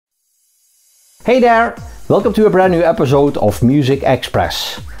Hey there! Welcome to a brand new episode of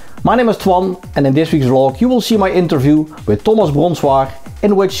Muzikxpress. My name is Twan, and in this week's vlog you will see my interview with Thomas Bronzwaer,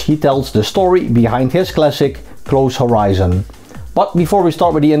 in which he tells the story behind his classic Close Horizon. But before we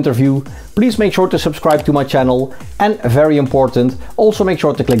start with the interview, please make sure to subscribe to my channel, and very important, also make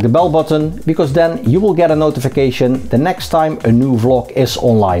sure to click the bell button, because then you will get a notification the next time a new vlog is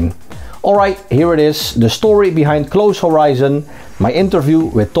online. Alright, here it is, the story behind Close Horizon, my interview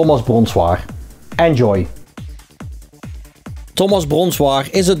with Thomas Bronzwaer. Enjoy! Thomas Bronzwaer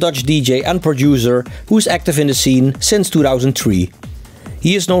is a Dutch DJ and producer who is active in the scene since 2003.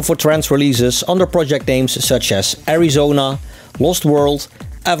 He is known for trance releases under project names such as Arizona, Lost World,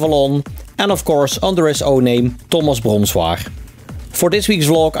 Avalon, and of course under his own name, Thomas Bronzwaer. For this week's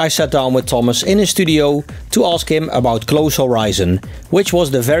vlog I sat down with Thomas in his studio to ask him about Close Horizon, which was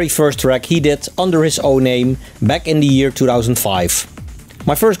the very first track he did under his own name back in the year 2005.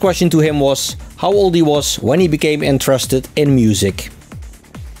 My first question to him was how old he was when he became interested in music.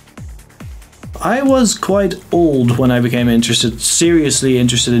 I was quite old when I became seriously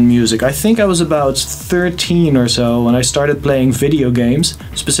interested in music. I think I was about 13 or so when I started playing video games,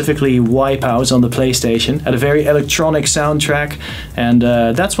 specifically Wipeout on the PlayStation, had a very electronic soundtrack, and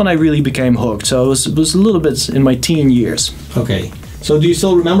that's when I really became hooked. So it was a little bit in my teen years. Okay, so do you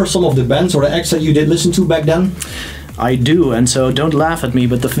still remember some of the bands or the acts that you did listen to back then? I do, and so don't laugh at me,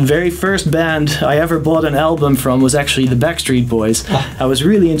 but the very first band I ever bought an album from was actually the Backstreet Boys. I was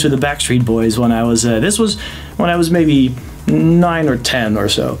really into the Backstreet Boys when I was, this was when I was maybe 9 or 10 or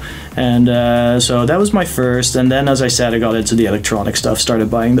so. And so that was my first, and then as I said, I got into the electronic stuff,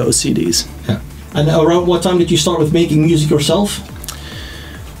 started buying those CDs. Yeah. And around what time did you start with making music yourself?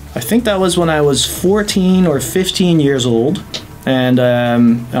 I think that was when I was 14 or 15 years old. And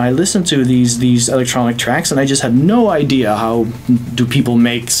I listened to these electronic tracks, and I just had no idea how do people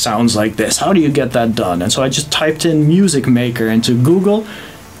make sounds like this. How do you get that done? And so I just typed in Music Maker into Google,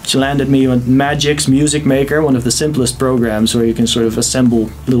 which landed me on Magic's Music Maker, one of the simplest programs where you can sort of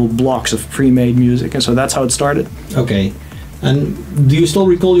assemble little blocks of pre-made music. And so that's how it started. Okay. And do you still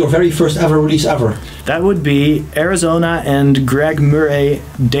recall your very first ever release ever? That would be Arizona and Greg Murray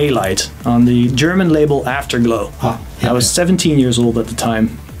Daylight on the German label Afterglow. I was 17 years old at the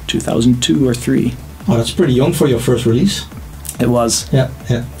time, 2002 or 3. Oh, that's pretty young for your first release. It was. Yeah.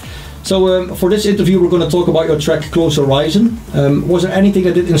 So for this interview we're going to talk about your track Close Horizon. Was there anything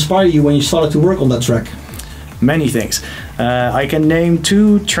that did inspire you when you started to work on that track? Many things. I can name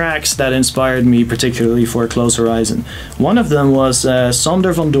 2 tracks that inspired me particularly for Close Horizon. One of them was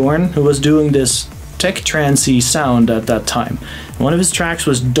Sander van Doorn, who was doing this tech trancey sound at that time. One of his tracks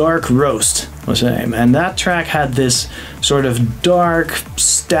was Dark Roast, was the name, and that track had this sort of dark,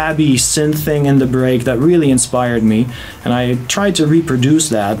 stabby synth thing in the break that really inspired me, and I tried to reproduce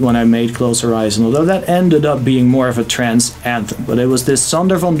that when I made Close Horizon, although that ended up being more of a trance anthem. But it was this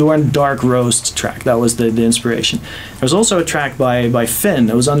Sander van Doorn Dark Roast track that was the inspiration. There was also a track by Finn.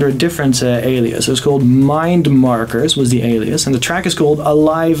 It was under a different alias. It was called Mind Markers was the alias, and the track is called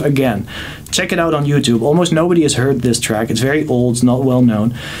Alive Again. Check it out on YouTube. Almost nobody has heard this track. It's very old, it's not well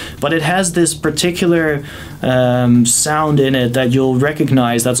known, but it has this particular sound in it that you'll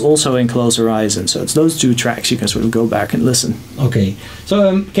recognize that's also in Close Horizon. So it's those 2 tracks you can sort of go back and listen. Okay,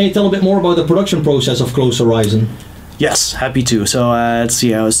 so can you tell a bit more about the production process of Close Horizon? Yes, happy to. So let's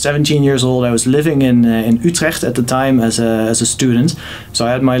see, I was 17 years old. I was living in Utrecht at the time as a student. So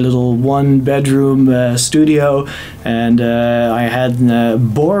I had my little 1-bedroom studio, and I had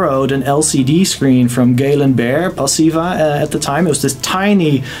borrowed an LCD screen from Galen Bear Passiva at the time. It was this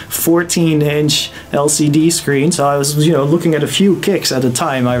tiny 14-inch LCD screen. So I was, looking at a few kicks at the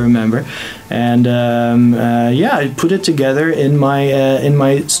time, I remember. And yeah, I put it together in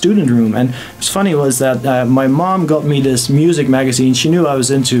my student room. And what's funny was that my mom got me this music magazine. She knew I was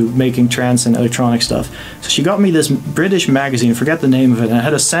into making trance and electronic stuff, so she got me this British magazine, forget the name of it, and it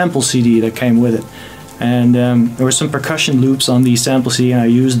had a sample CD that came with it. And there were some percussion loops on the sample CD, and I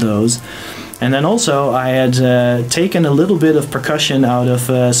used those. And then also I had taken a little bit of percussion out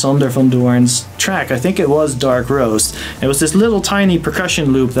of Sander van Doorn's track. I think it was Dark Roast. It was this little tiny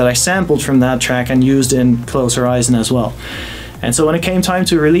percussion loop that I sampled from that track and used in Close Horizon as well. And so when it came time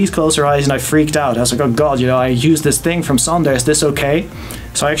to release Close Horizon, I freaked out. I was like, oh God, I used this thing from Sander, is this okay?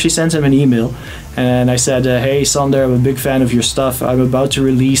 So I actually sent him an email, and I said, hey Sander, I'm a big fan of your stuff. I'm about to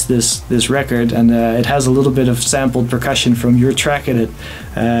release this record, and it has a little bit of sampled percussion from your track in it.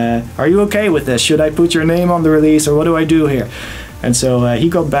 Are you okay with this? Should I put your name on the release, or what do I do here? And so he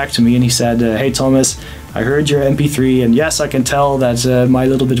got back to me and he said, hey Thomas, I heard your MP3, and yes, I can tell that my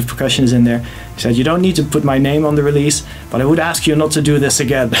little bit of percussion is in there. He He said, "You don't need to put my name on the release, but I would ask you not to do this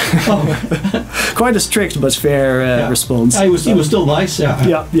again." Quite a strict but fair response. He was still nice.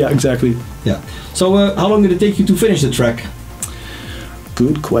 Yeah, exactly. Yeah. So how long did it take you to finish the track?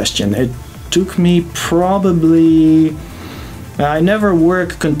 Good question. It took me probably... I never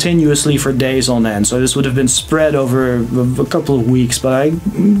work continuously for days on end, so this would have been spread over a couple of weeks, but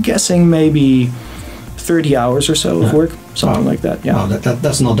I'm guessing maybe 30 hours or so of work, something like that. Yeah. Wow,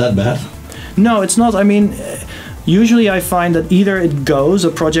 that's not that bad. No, it's not. I mean, usually I find that either it goes,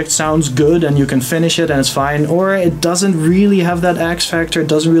 a project sounds good and you can finish it and it's fine, or it doesn't really have that X factor, it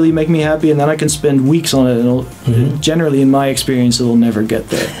doesn't really make me happy, and then I can spend weeks on it, and generally, in my experience, it'll never get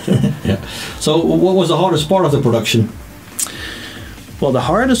there. So. Yeah. So what was the hardest part of the production? Well, the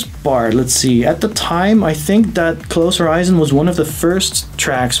hardest part, let's see, at the time, I think that Close Horizon was one of the first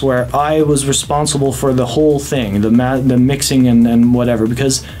tracks where I was responsible for the whole thing, the mixing and whatever,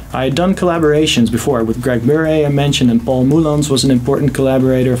 because I had done collaborations before with Greg Murray, I mentioned, and Paul Moulins was an important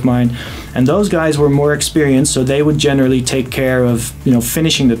collaborator of mine, and those guys were more experienced, so they would generally take care of,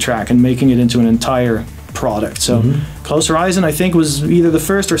 finishing the track and making it into an entire product. So Close Horizon, I think, was either the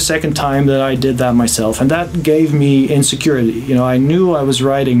first or second time that I did that myself, and that gave me insecurity. I knew I was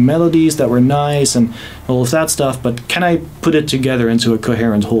writing melodies that were nice and all of that stuff, but can I put it together into a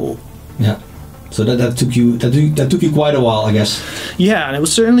coherent whole? Yeah. So that took you quite a while, I guess. Yeah, and it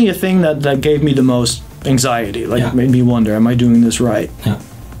was certainly a thing that gave me the most anxiety. It made me wonder, am I doing this right? Yeah.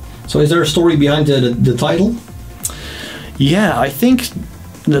 So is there a story behind the title? Yeah, I think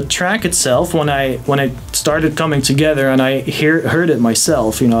the track itself, when it started coming together and I heard it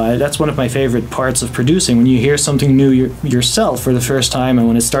myself, that's one of my favorite parts of producing, when you hear something new yourself for the first time, and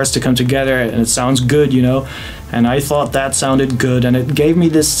when it starts to come together and it sounds good, and I thought that sounded good, and it gave me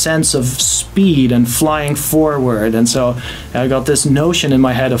this sense of speed and flying forward, and so I got this notion in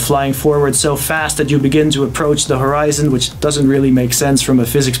my head of flying forward so fast that you begin to approach the horizon, which doesn't really make sense from a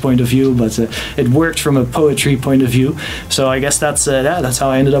physics point of view, but it worked from a poetry point of view. So I guess that's how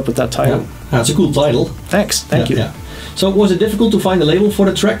I ended up with that title. Yeah. That's a cool title. Thanks, thank you. Yeah. So was it difficult to find a label for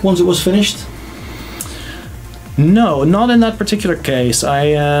the track once it was finished? No, not in that particular case. I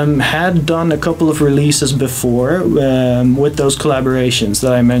had done a couple of releases before with those collaborations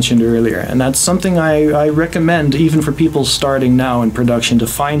that I mentioned earlier, and that's something I recommend even for people starting now in production, to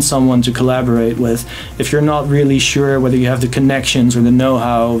find someone to collaborate with if you're not really sure whether you have the connections or the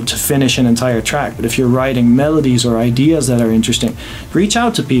know-how to finish an entire track. But if you're writing melodies or ideas that are interesting, reach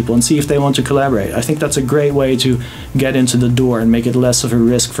out to people and see if they want to collaborate. I think that's a great way to get into the door and make it less of a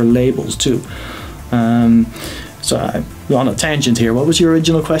risk for labels too. So I'm on a tangent here. What was your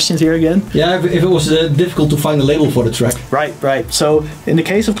original question here again? Yeah, if it was difficult to find a label for the track. Right. So in the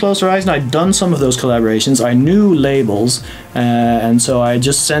case of Close Horizon, I'd done some of those collaborations. I knew labels, and so I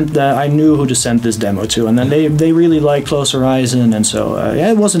just sent I knew who to send this demo to, and then they really liked Close Horizon, and so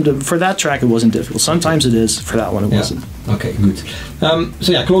it wasn't for that track. It wasn't difficult. Sometimes it is. For that one, it wasn't. Okay, good.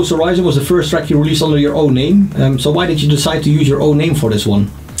 So yeah, Close Horizon was the first track you released under your own name. So why did you decide to use your own name for this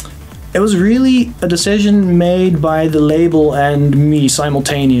one? It was really a decision made by the label and me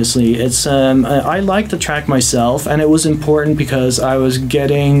simultaneously. It's I liked the track myself, and it was important because I was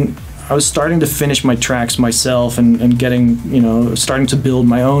starting to finish my tracks myself and getting, starting to build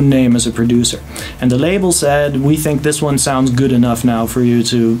my own name as a producer. And the label said, "We think this one sounds good enough now for you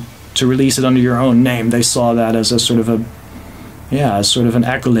to release it under your own name." They saw that as a sort of an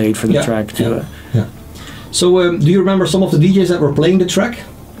accolade for the track. So do you remember some of the DJs that were playing the track?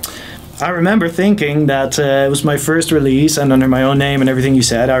 I remember thinking that it was my first release and under my own name and everything you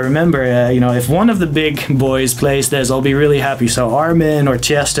said. I remember, if one of the big boys plays this, I'll be really happy. So Armin or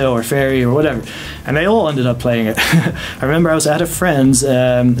Tiesto or Ferry or whatever. And they all ended up playing it. I remember I was at a friend's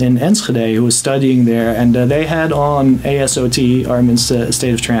in Enschede who was studying there, and they had on ASOT, Armin's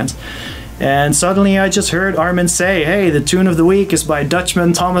State of Trance. And suddenly I just heard Armin say, "Hey, the tune of the week is by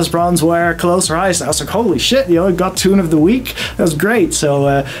Dutchman Thomas Bronzwaer, Close Horizon." I was like, holy shit, it got tune of the week. That was great. So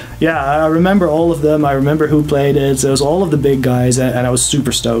I remember all of them. I remember who played it. So it was all of the big guys, and I was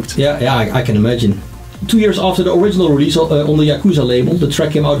super stoked. Yeah, I can imagine. 2 years after the original release on the Yakuza label, the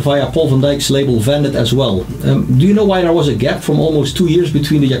track came out via Paul van Dijk's label Vandit as well. Do you know why there was a gap from almost 2 years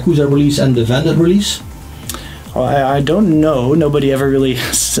between the Yakuza release and the Vandit release? I don't know. Nobody ever really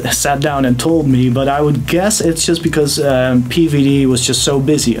sat down and told me, but I would guess it's just because PVD was just so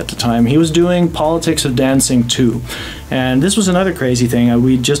busy at the time. He was doing Politics of Dancing too. And this was another crazy thing.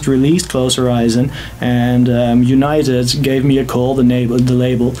 We just released Close Horizon, and United gave me a call, the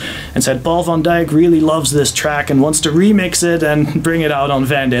label, and said, "Paul van Dijk really loves this track and wants to remix it and bring it out on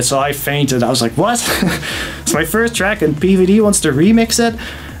Vandit." So I fainted. I was like, what? It's my first track and PVD wants to remix it?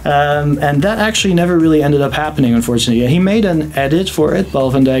 And that actually never really ended up happening, unfortunately. He made an edit for it,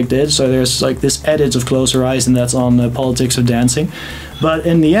 Paul van Dijk did, so there's like this edit of Close Horizon that's on Politics of Dancing. But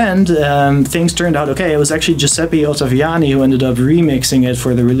in the end, things turned out okay. It was actually Giuseppe Ottaviani who ended up remixing it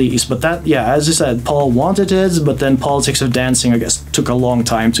for the release. But that, yeah, as I said, Paul wanted it, but then Politics of Dancing, I guess, took a long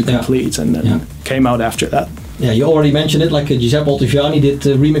time to complete, and then came out after that. Yeah, you already mentioned it, like Giuseppe Ottaviani did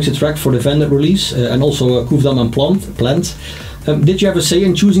remix a track for the Vendor release, and also Koefdam and Plant. Did you have a say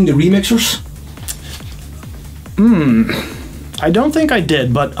in choosing the remixers? I don't think I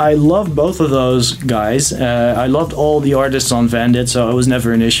did, but I loved both of those guys. I loved all the artists on Vandit, so it was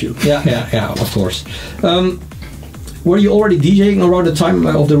never an issue. Yeah, of course. Were you already DJing around the time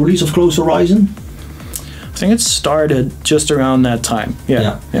of the release of Close Horizon? I think it started just around that time.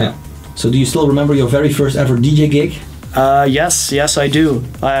 Yeah. So do you still remember your very first ever DJ gig? Yes, I do.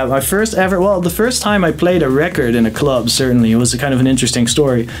 My first ever, well, the first time I played a record in a club, certainly, it was a kind of an interesting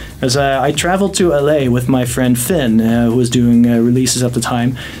story. As I traveled to LA with my friend Finn, who was doing releases at the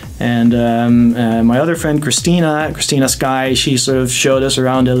time, and my other friend Christina Sky, she sort of showed us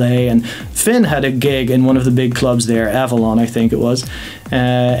around LA, and Finn had a gig in one of the big clubs there, Avalon, I think it was.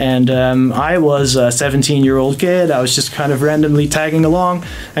 I was a 17-year-old kid. I was just kind of randomly tagging along,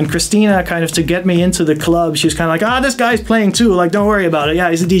 and Christina, kind of to get me into the club, she was kind of like, this guy's playing too, like, don't worry about it. Yeah,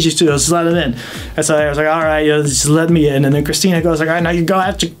 he's a DJ too, just let him in. And so I was like, all right, just let me in. And then Christina goes like, all right, now you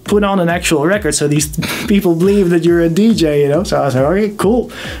have to put on an actual record so these people believe that you're a DJ, you know? So I was like, okay,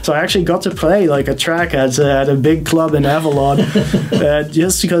 cool. So I actually got to play like a track at a big club in Avalon,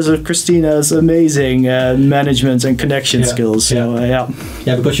 just because of Christina's amazing management and connection skills. So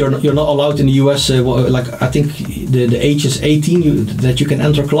yeah, because you're not allowed in the US. Like I think the age is 18 that you can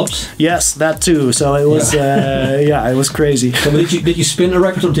enter clubs. Yes, that too. So it was it was crazy. So did you spin a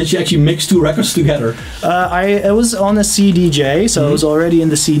record, or did you actually mix two records together? It was on a CDJ, so it was already in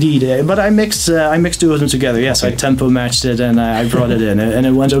the CD day. But I mixed two of them together. Yes, I tempo matched it and I brought it in, and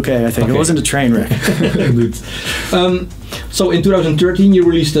it went okay. I think it wasn't a train wreck. Good. So in 2013 you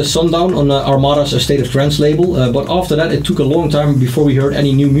released Sundown on Armada's State of Trance label, but after that it took a long time before we heard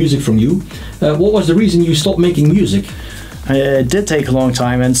any new music from you. What was the reason you stopped making music? It did take a long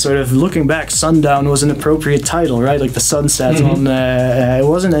time, and sort of looking back, Sundown was an appropriate title, right? Like the sunset on. It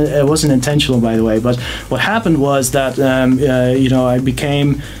wasn't intentional, by the way. But what happened was that I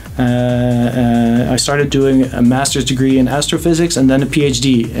became. I started doing a master's degree in astrophysics and then a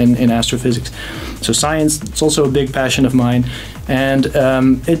PhD in astrophysics. So science, it's also a big passion of mine, and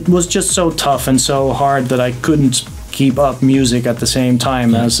it was just so tough and so hard that I couldn't keep up music at the same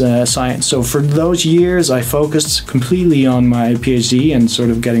time as science. So for those years I focused completely on my PhD and sort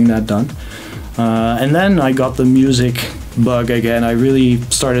of getting that done. And then I got the music bug again. I really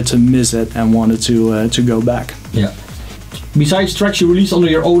started to miss it and wanted to go back. Yeah. Besides tracks you release under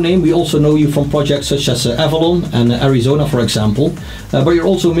your own name, we also know you from projects such as Avalon and Arizona, for example. But you're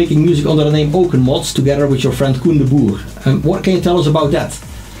also making music under the name Oaken Moths together with your friend Koen de Boer. What can you tell us about that?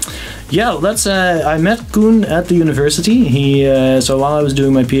 Yeah, that's I met Koen at the university. So while I was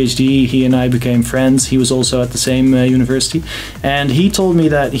doing my PhD, he and I became friends. He was also at the same university, and he told me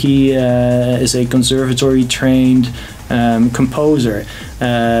that he is a conservatory trained composer.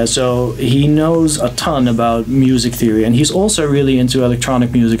 So he knows a ton about music theory, and he's also really into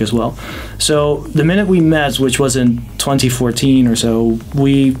electronic music as well. So the minute we met, which was in 2014 or so,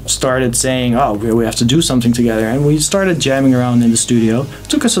 we started saying, we have to do something together, and we started jamming around in the studio. It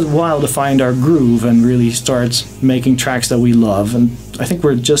took us a while to find our groove and really start making tracks that we love, and I think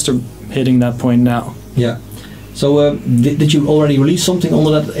we're just hitting that point now. Yeah. So did you already release something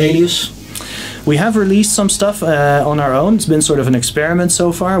under that alias? We have released some stuff on our own. It's been sort of an experiment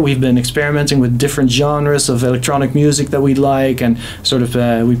so far. We've been experimenting with different genres of electronic music that we like, and sort of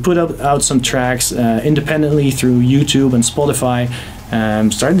we put out some tracks independently through YouTube and Spotify.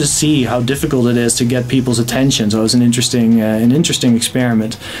 Starting to see how difficult it is to get people's attention. So it was an interesting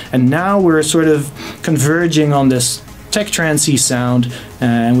experiment. And now we're sort of converging on this tech trancey sound,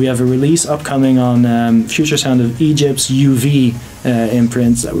 and we have a release upcoming on Future Sound of Egypt's UV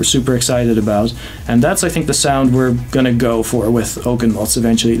imprints that we're super excited about, and that's I think the sound we're gonna go for with Oaken Moths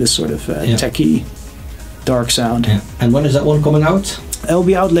eventually, this sort of techy dark sound. And when is that one coming out? It'll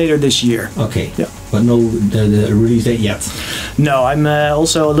be out later this year. Okay. Yeah. But no the release date yet? No, I'm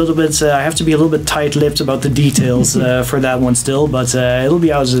also a little bit I have to be a little bit tight-lipped about the details for that one still, but it'll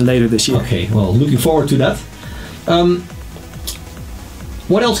be out later this year. Okay, well, looking forward to that.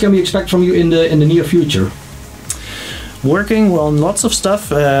 What else can we expect from you in the near future? Working on lots of stuff,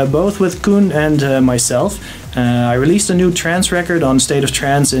 both with Koen and myself. I released a new trance record on State of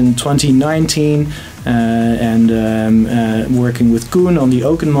Trance in 2019, and working with Koen on the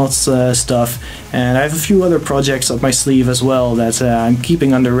Oaken Moths stuff. And I have a few other projects up my sleeve as well that I'm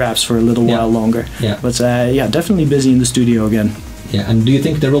keeping under wraps for a little while longer. Yeah. But yeah, definitely busy in the studio again. Yeah, and do you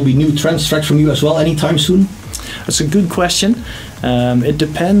think there will be new trance tracks from you as well anytime soon? That's a good question. It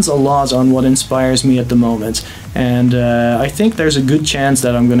depends a lot on what inspires me at the moment. And I think there's a good chance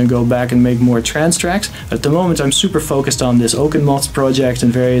that I'm going to go back and make more trance tracks. At the moment I'm super focused on this Oaken Moths project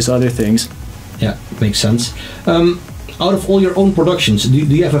and various other things. Yeah, makes sense. Out of all your own productions, do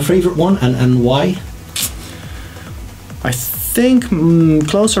you have a favorite one, and why? I think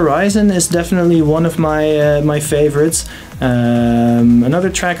Close Horizon is definitely one of my favorites. Another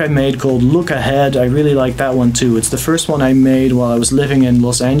track I made called Look Ahead, I really like that one too. It's the first one I made while I was living in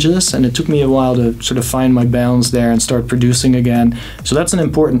Los Angeles, and it took me a while to sort of find my balance there and start producing again. So that's an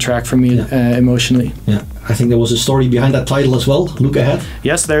important track for me emotionally. Yeah, I think there was a story behind that title as well, Look Ahead.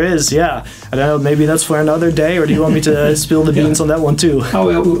 Yes, there is, yeah. I don't know, maybe that's for another day, or do you want me to spill the beans on that one too?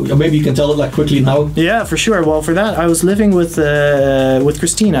 Oh, maybe you can tell it like quickly now. Yeah, for sure. Well, for that, I was living with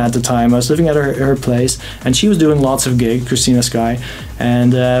Christina at the time. I was living at her place, and she was doing lots of gigs, Christina Sky,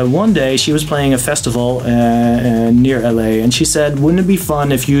 and one day she was playing a festival near LA, and she said, wouldn't it be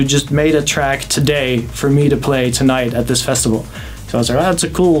fun if you just made a track today for me to play tonight at this festival? So I was like, oh, that's a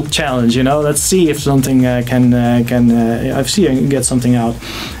cool challenge, you know, let's see if something I can get something out.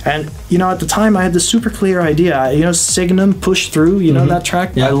 And, you know, at the time I had this super clear idea, you know, Signum, Push Through, you know that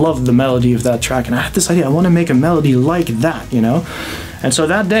track? Yeah. I love the melody of that track, and I had this idea, I want to make a melody like that, you know? And so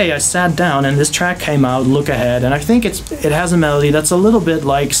that day I sat down and this track came out, Look Ahead, and I think it has a melody that's a little bit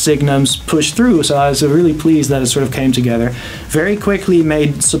like Signum's Push Through, so I was really pleased that it sort of came together. Very quickly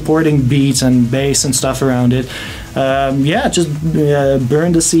made supporting beats and bass and stuff around it. Yeah, just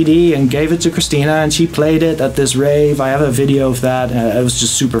burned the CD and gave it to Christina, and she played it at this rave. I have a video of that. It was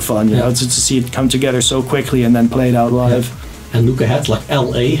just super fun, you know, to see it come together so quickly and then played out live. Yeah. And Look Ahead, like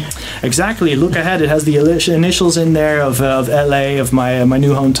LA. Exactly, Look Ahead. It has the initials in there of LA, of my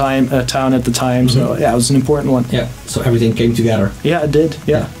new home town at the time. So yeah, it was an important one. Yeah, so everything came together. Yeah, it did.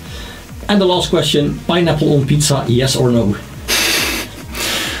 Yeah. And the last question: pineapple on pizza, yes or no?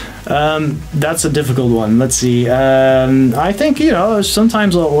 That's a difficult one. Let's see. I think, you know,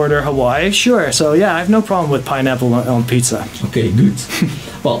 sometimes I'll order Hawaii. Sure. So yeah, I have no problem with pineapple on pizza. Okay, good.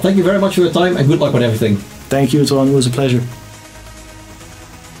 Well, thank you very much for your time and good luck with everything. Thank you, Ton. It was a pleasure.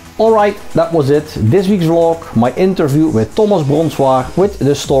 Alright, that was it. This week's vlog, my interview with Thomas Bronzwaer with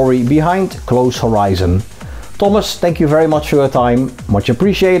the story behind Close Horizon. Thomas, thank you very much for your time. Much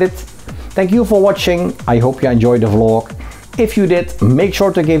appreciated. Thank you for watching. I hope you enjoyed the vlog. If you did, make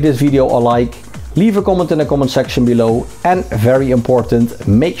sure to give this video a like, leave a comment in the comment section below, and very important,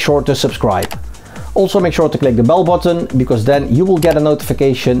 make sure to subscribe. Also make sure to click the bell button, because then you will get a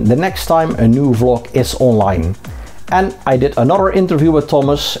notification the next time a new vlog is online. And I did another interview with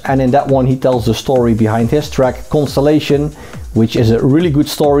Thomas, and in that one he tells the story behind his track Constellation, which is a really good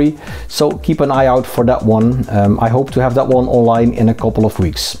story, so keep an eye out for that one. I hope to have that one online in a couple of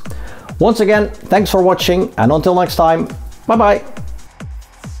weeks. Once again, thanks for watching, and until next time, bye bye!